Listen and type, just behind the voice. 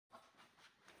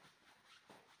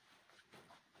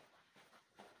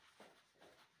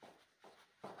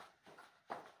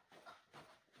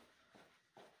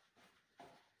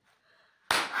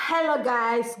Hello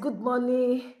guys, good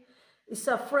morning. It's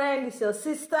your friend, it's your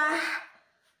sister.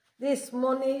 This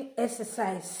morning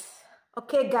exercise.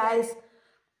 Okay guys,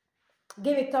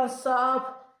 give it a thumbs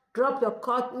up, drop your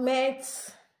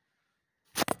comments.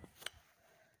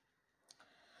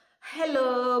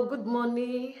 Hello, good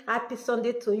morning. Happy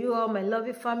Sunday to you all, my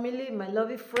lovely family, my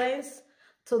lovely friends.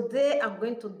 Today I'm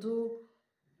going to do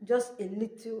just a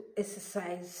little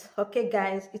exercise. Okay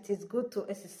guys, it is good to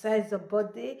exercise your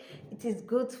body. It is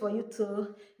good for you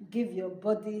to give your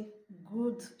body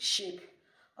good shape.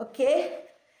 Okay,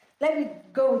 let me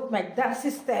go with my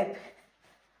dancing step.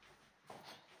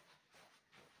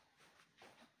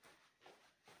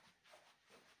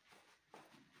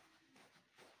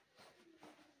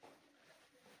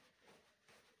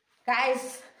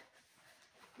 Guys,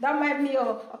 don't mind me,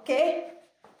 okay?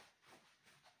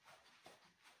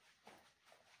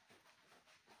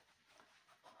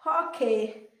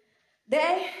 Okay,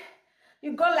 then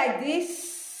you go like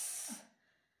this.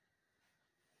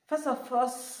 First of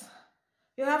all,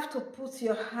 you have to put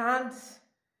your hands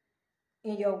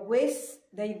in your waist.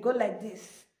 Then you go like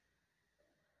this,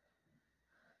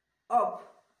 up,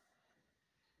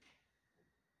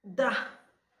 down,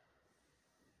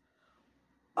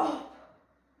 up,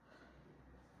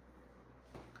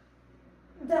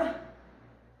 down,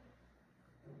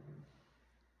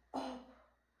 up.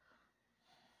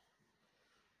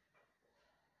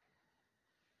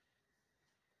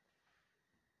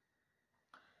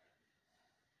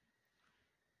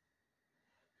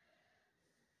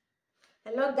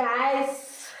 Hello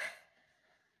guys.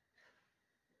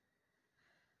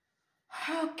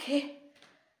 Okay,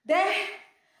 then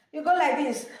you go like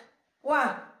this.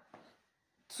 1,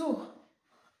 2,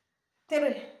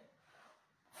 3,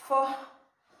 4,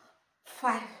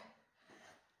 5,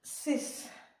 6,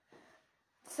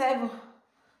 7,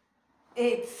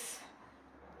 8,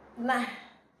 9,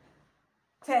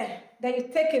 10. Then you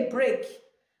take a break.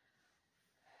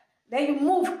 Then you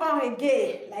move on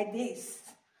again like this.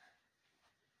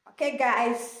 Okay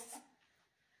guys,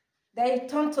 then you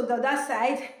turn to the other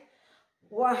side.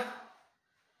 1,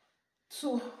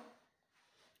 2,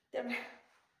 3,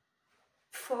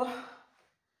 4,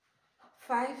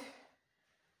 5,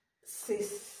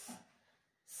 6,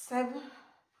 7,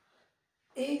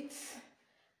 8,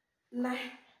 9,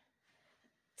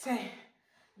 10.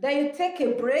 Then you take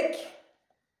a break.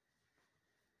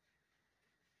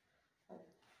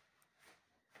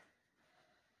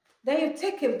 Then you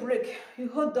take a break, you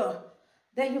hold on,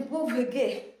 then you move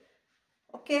again.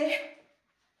 Okay?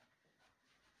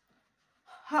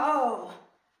 Oh,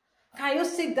 can you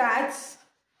see that?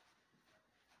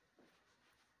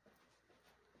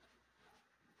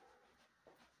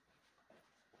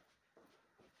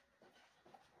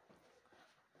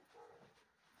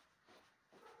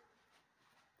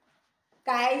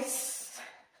 Guys,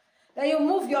 then you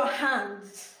move your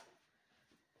hands.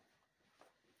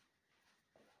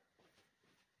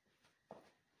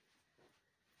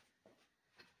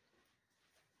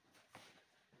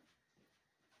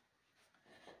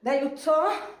 Then you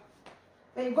turn,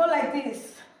 then you go like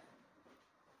this.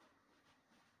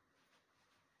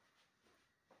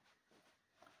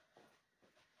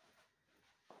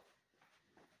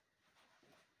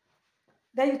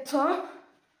 Then you turn,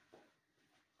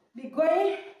 be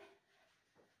going.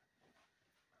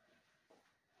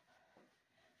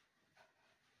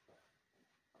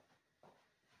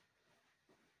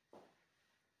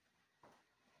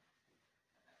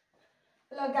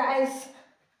 Hello guys,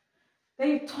 then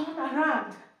you turn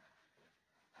around.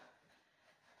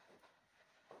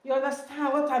 You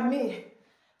understand what I mean?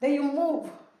 Then you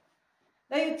move.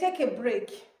 Then you take a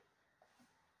break.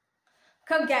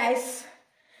 Come guys,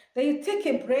 then you take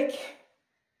a break.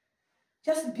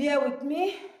 Just bear with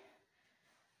me.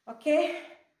 Okay?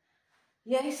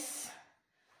 Yes.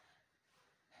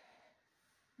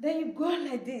 Then you go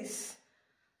like this.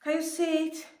 Can you see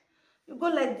it? You go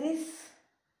like this.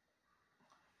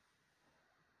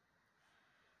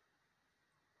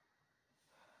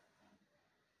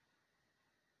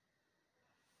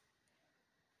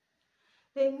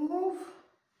 Then move.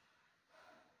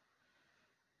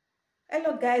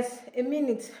 Hello guys, a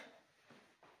minute.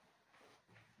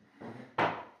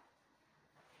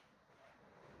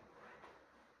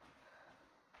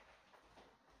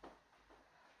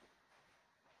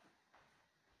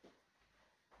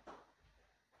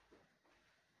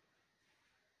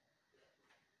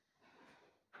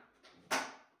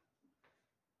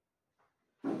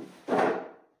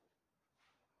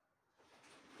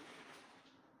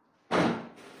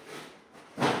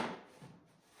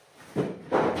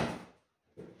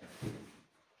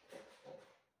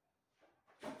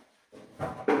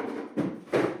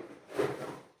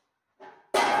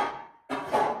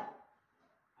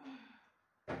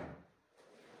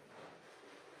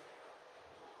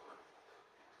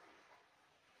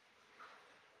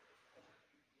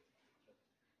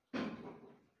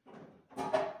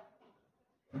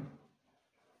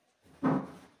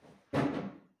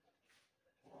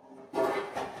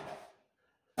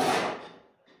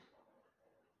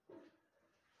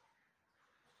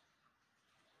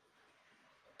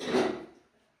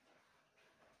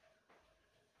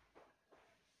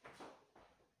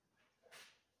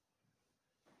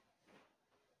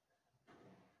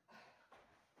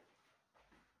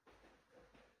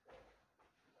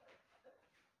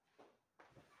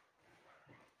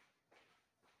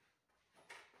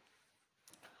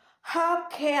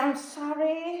 Okay, I'm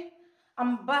sorry.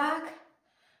 I'm back.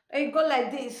 There you go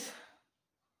like this.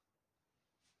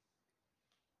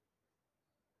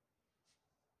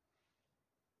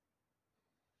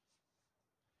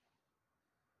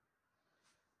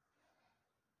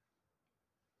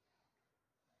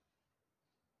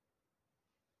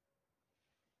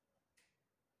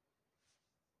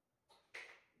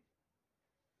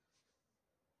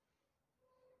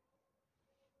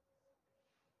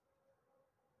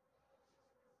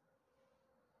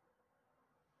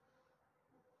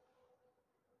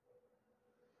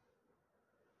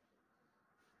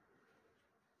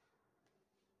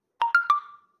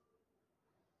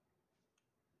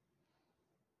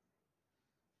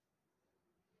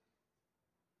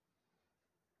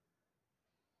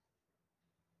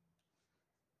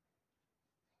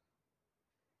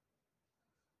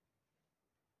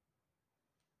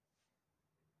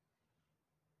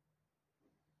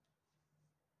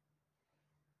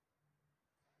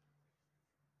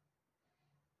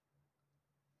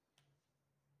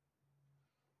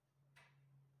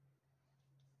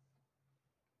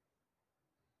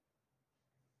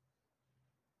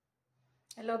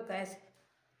 Hello guys,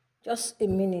 just a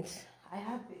minute. I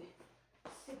have a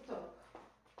sit up.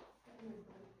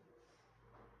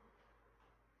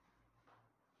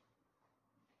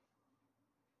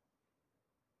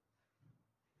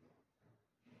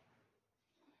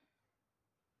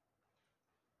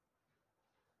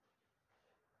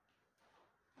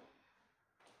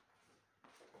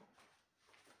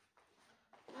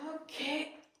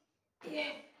 Okay,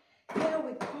 yeah, here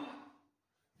we go.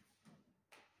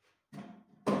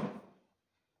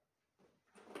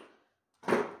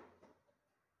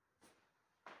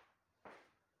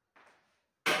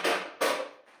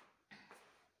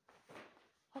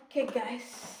 Okay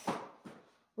guys,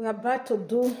 we are about to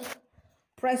do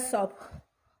press up.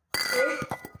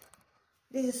 Okay,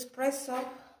 this is press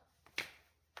up.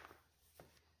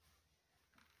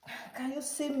 Can you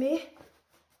see me?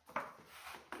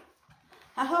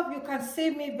 I hope you can see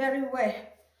me very well.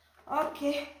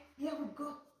 Okay, here we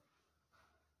go.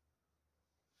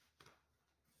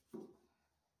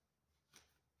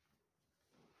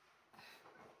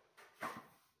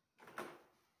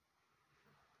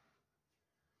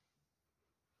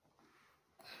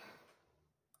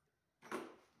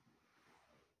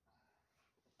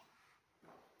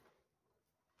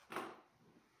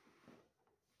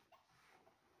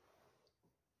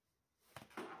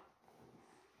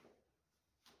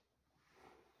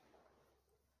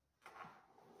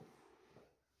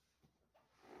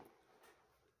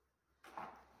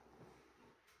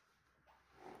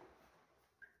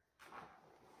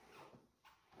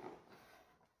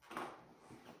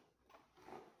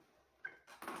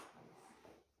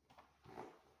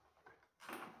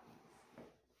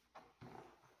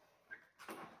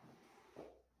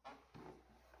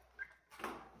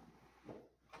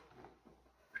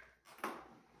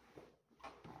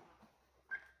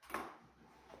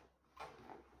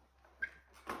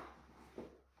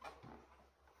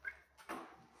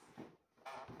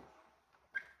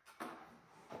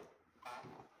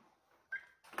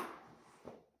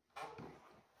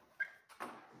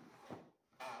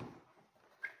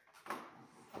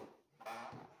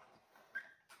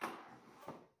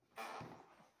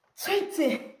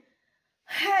 Sweetie.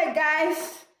 Hey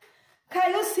guys,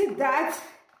 can you see that?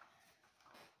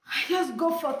 I just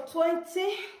go for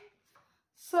 20.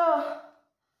 So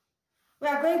we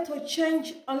are going to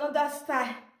change another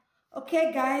style.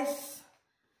 Okay guys,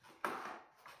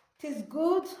 it is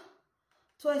good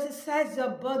to exercise your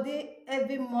body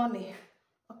every morning.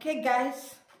 Okay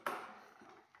guys.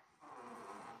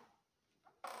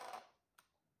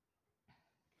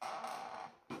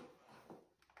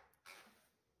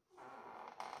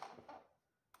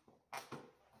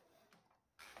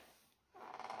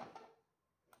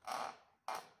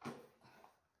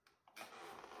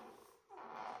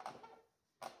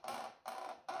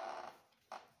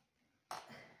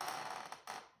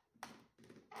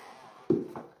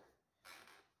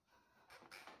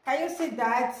 Can you see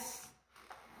that?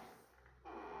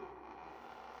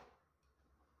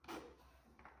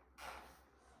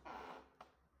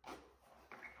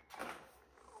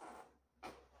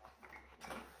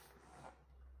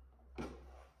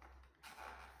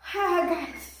 Hi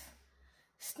guys,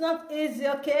 it's not easy,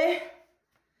 okay?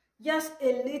 Just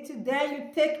a little, then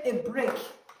you take a break.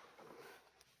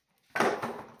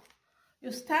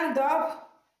 You stand up.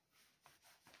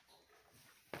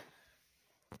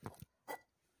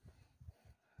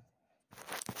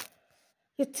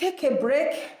 You take a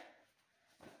break.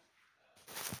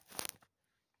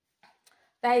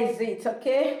 That is it,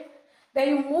 okay? Then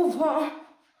you move on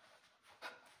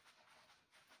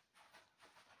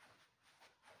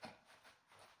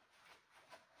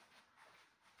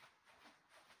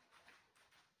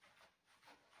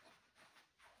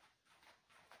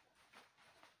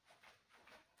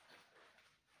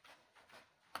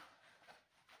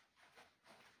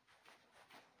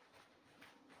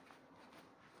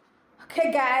Okay,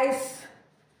 guys.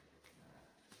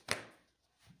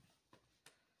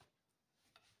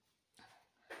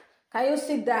 Can you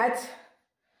see that?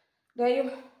 Then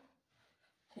you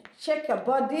check your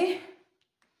body.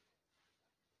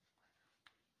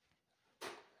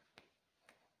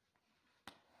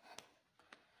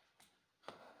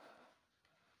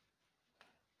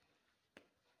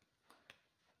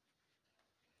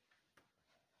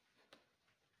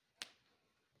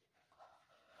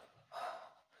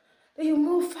 Then you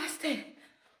move faster,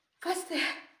 faster.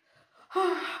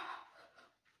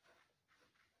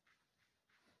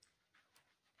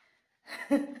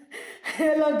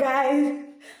 Hello, guys.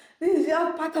 This is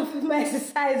your part of my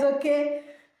exercise, okay?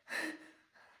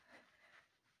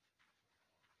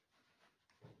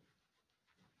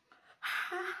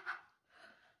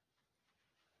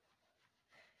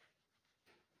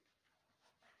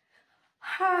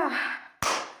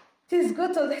 It is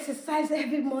good to exercise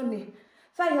every morning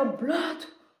so your blood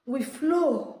will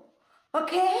flow.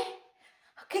 Okay?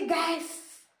 Okay, guys.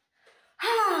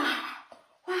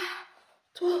 1,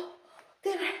 2,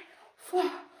 3, 4,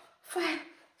 5,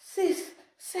 6,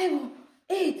 7,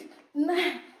 8,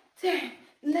 9, 10,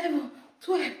 11,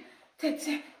 12,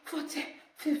 13, 14,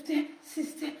 15,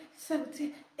 16,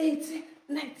 17, 18,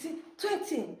 19,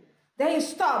 20. Then you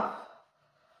stop.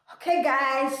 Okay,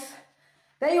 guys.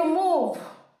 Then you move.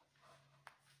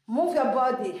 Move your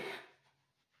body.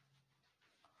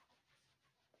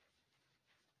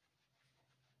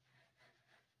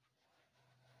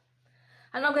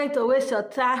 I'm not going to waste your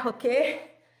time, okay?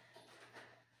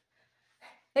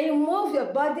 Then you move your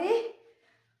body.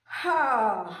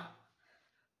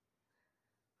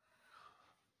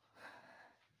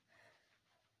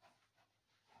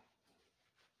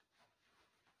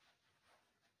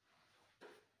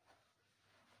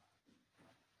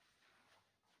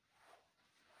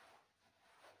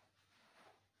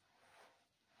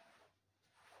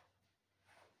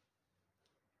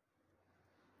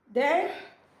 Then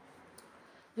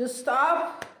you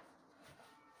stop.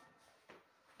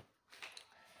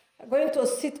 I'm going to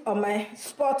sit on my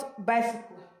sport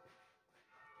bicycle.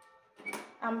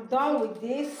 I'm done with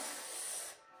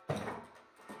this.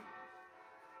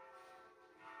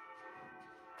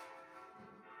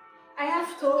 I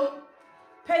have to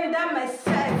pedal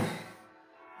myself.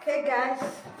 Okay, guys.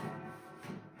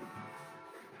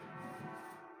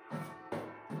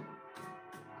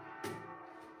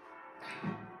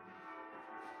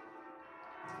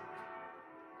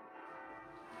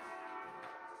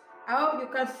 I hope you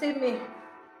can see me.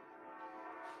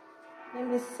 Let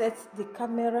me set the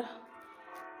camera.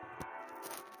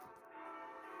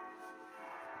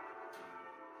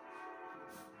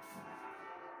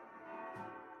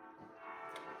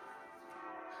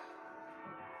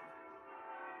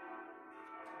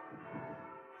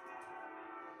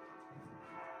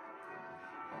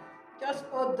 Just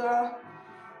hold on.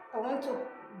 I want to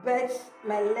bend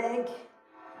my leg.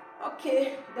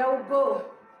 Okay, there we go.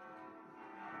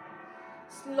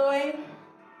 Slowing.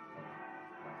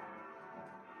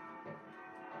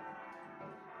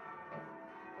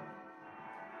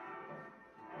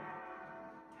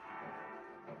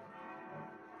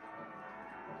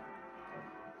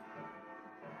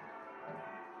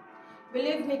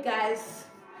 Believe me, guys,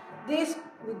 this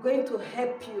is going to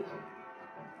help you.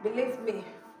 Believe me.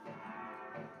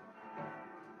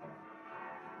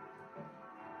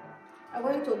 I'm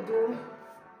going to do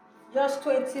just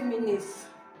 20 minutes.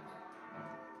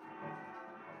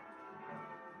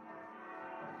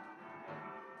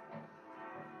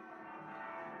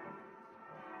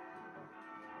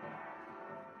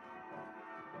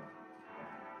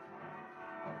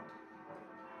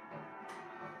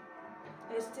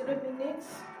 There's 3 minutes.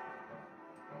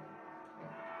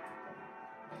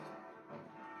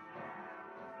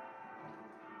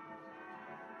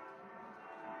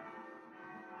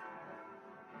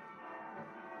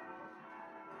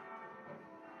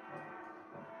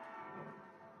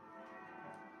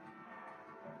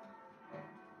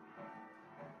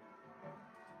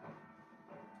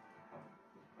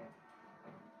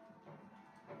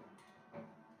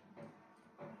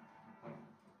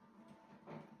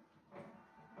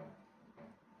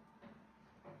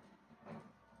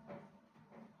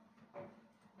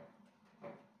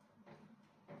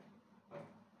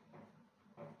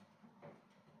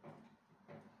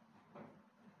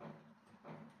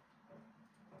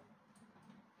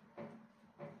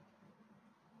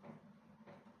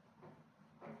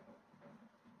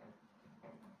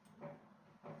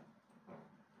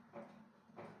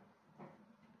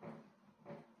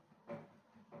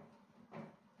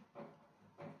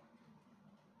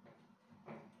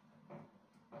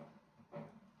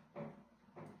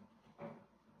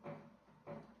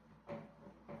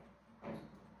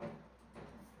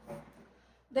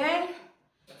 Then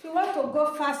if you want to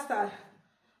go faster,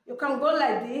 you can go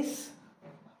like this.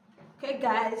 Okay,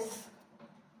 guys.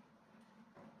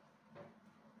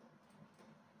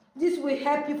 This will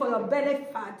help you for your belly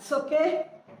fats, okay?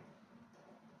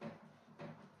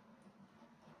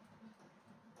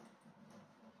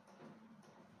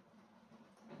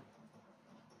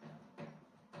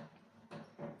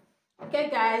 Okay,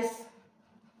 guys.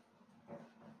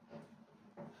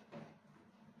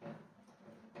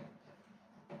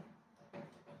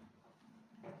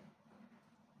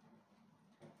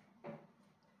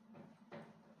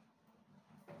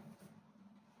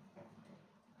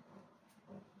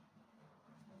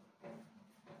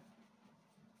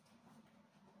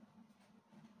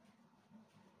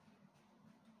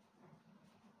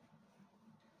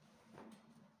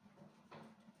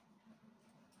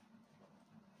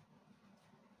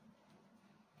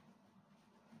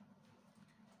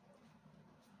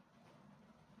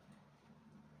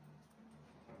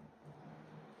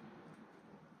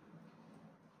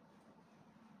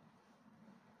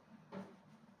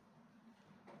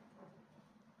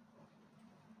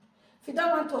 If you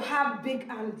don't want to have big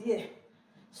hand here,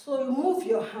 so you move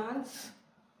your hands.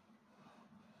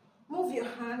 Move your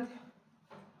hand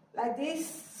like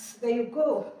this. There you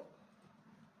go.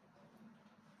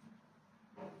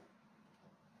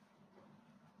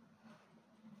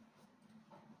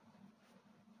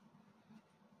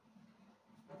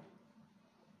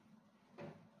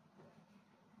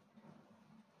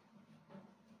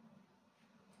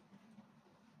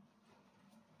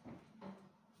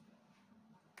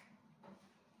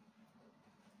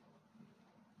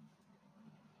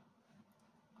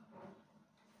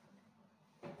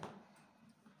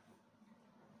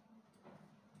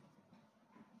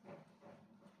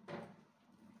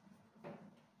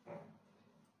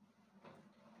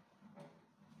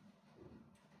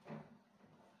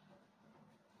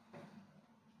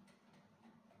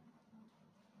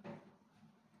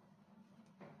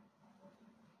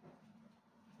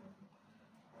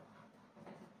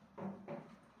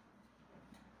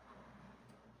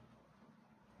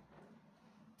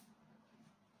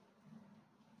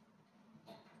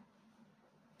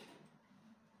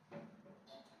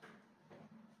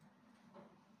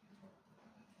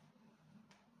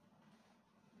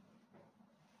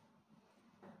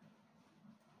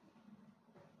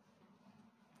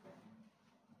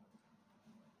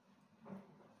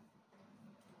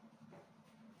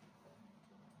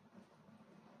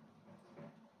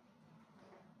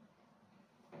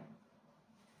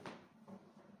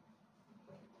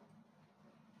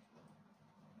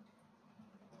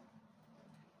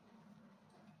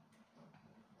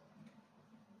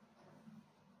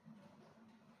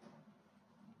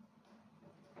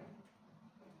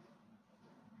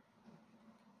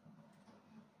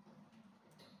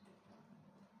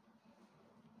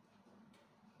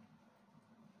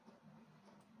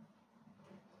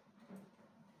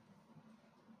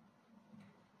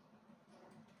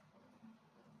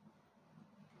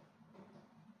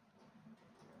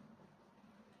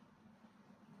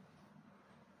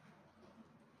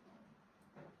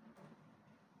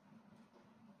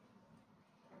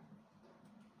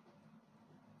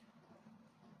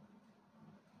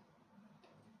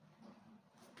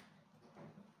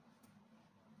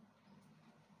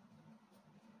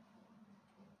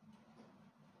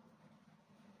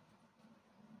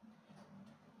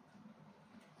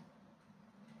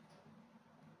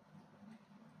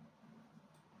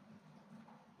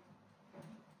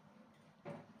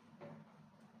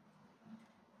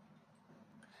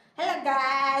 Hello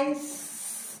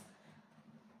guys,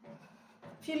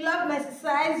 if you love my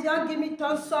exercise, y'all give me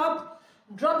thumbs up,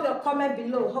 drop your comment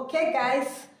below. Okay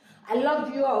guys, I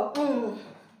love you all.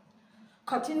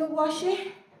 Continue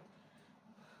washing.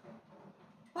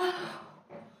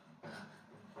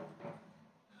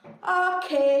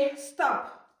 Okay,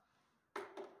 stop.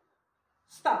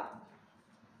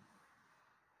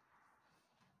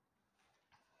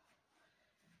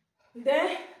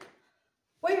 Then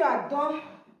when you are done,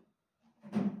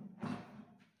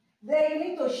 then you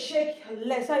need to shake your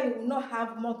leg so you will not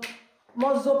have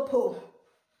muscle pull.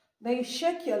 Then you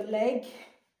shake your leg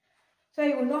so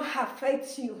it will not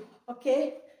affect you.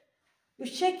 Okay, you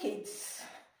shake it.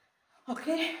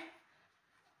 Okay,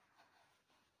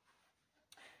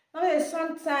 now there's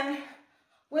sometimes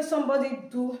when somebody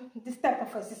do this type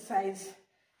of exercise,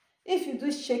 if you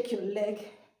do shake your leg,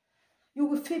 you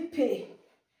will feel pain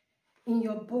in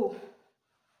your bone.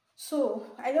 So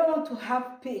I don't want to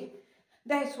have pain.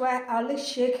 That's why I always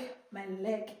shake my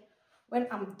leg when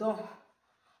I'm done.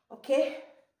 Okay?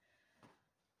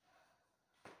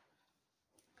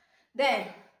 Then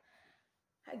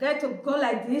I got to go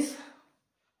like this.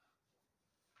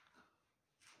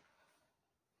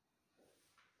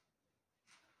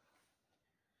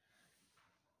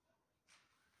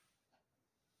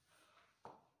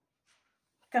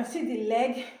 You can see the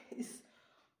leg is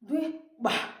doing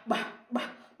bah, bah, bah,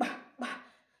 bah, bah.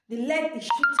 The leg is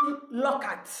shooting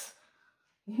lockouts.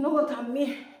 You know what I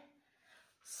mean?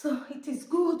 So it is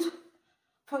good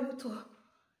for you to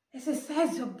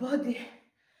exercise your body.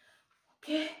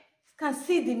 Okay? You can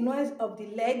see the noise of the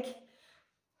leg.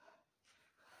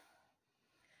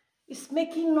 It's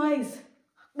making noise.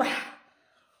 Bah,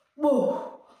 boom,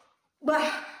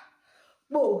 bah,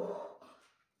 boom.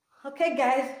 Okay,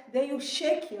 guys, then you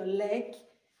shake your leg.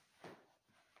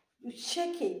 You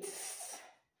shake it.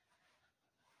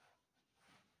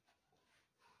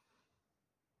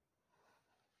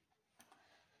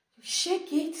 You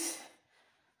shake it.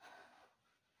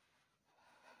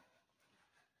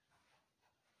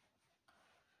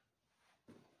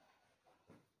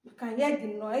 You can hear the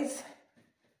noise.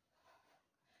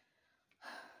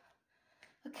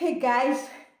 Okay, guys,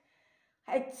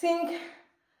 I think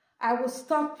I will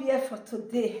stop here for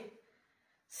today.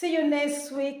 See you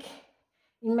next week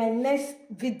in my next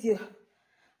video.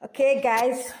 Okay,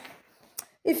 guys,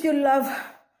 if you love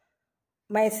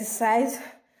my exercise,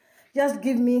 just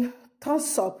give me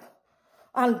thumbs up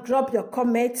and drop your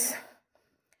comments.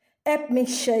 Help me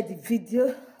share the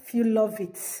video if you love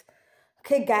it.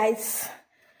 Okay, guys,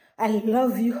 I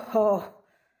love you all.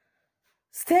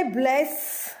 Stay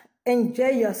blessed. Enjoy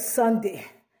your Sunday.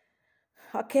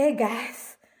 Okay,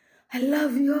 guys, I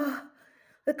love you all.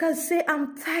 You can say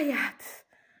I'm tired.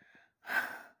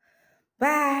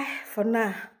 Bye for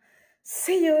now.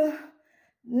 See you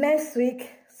next week,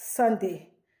 Sunday.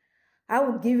 I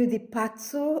will give you the part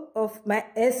 2 of my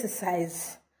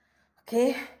exercise.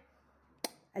 Okay?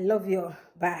 I love you all.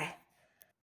 Bye.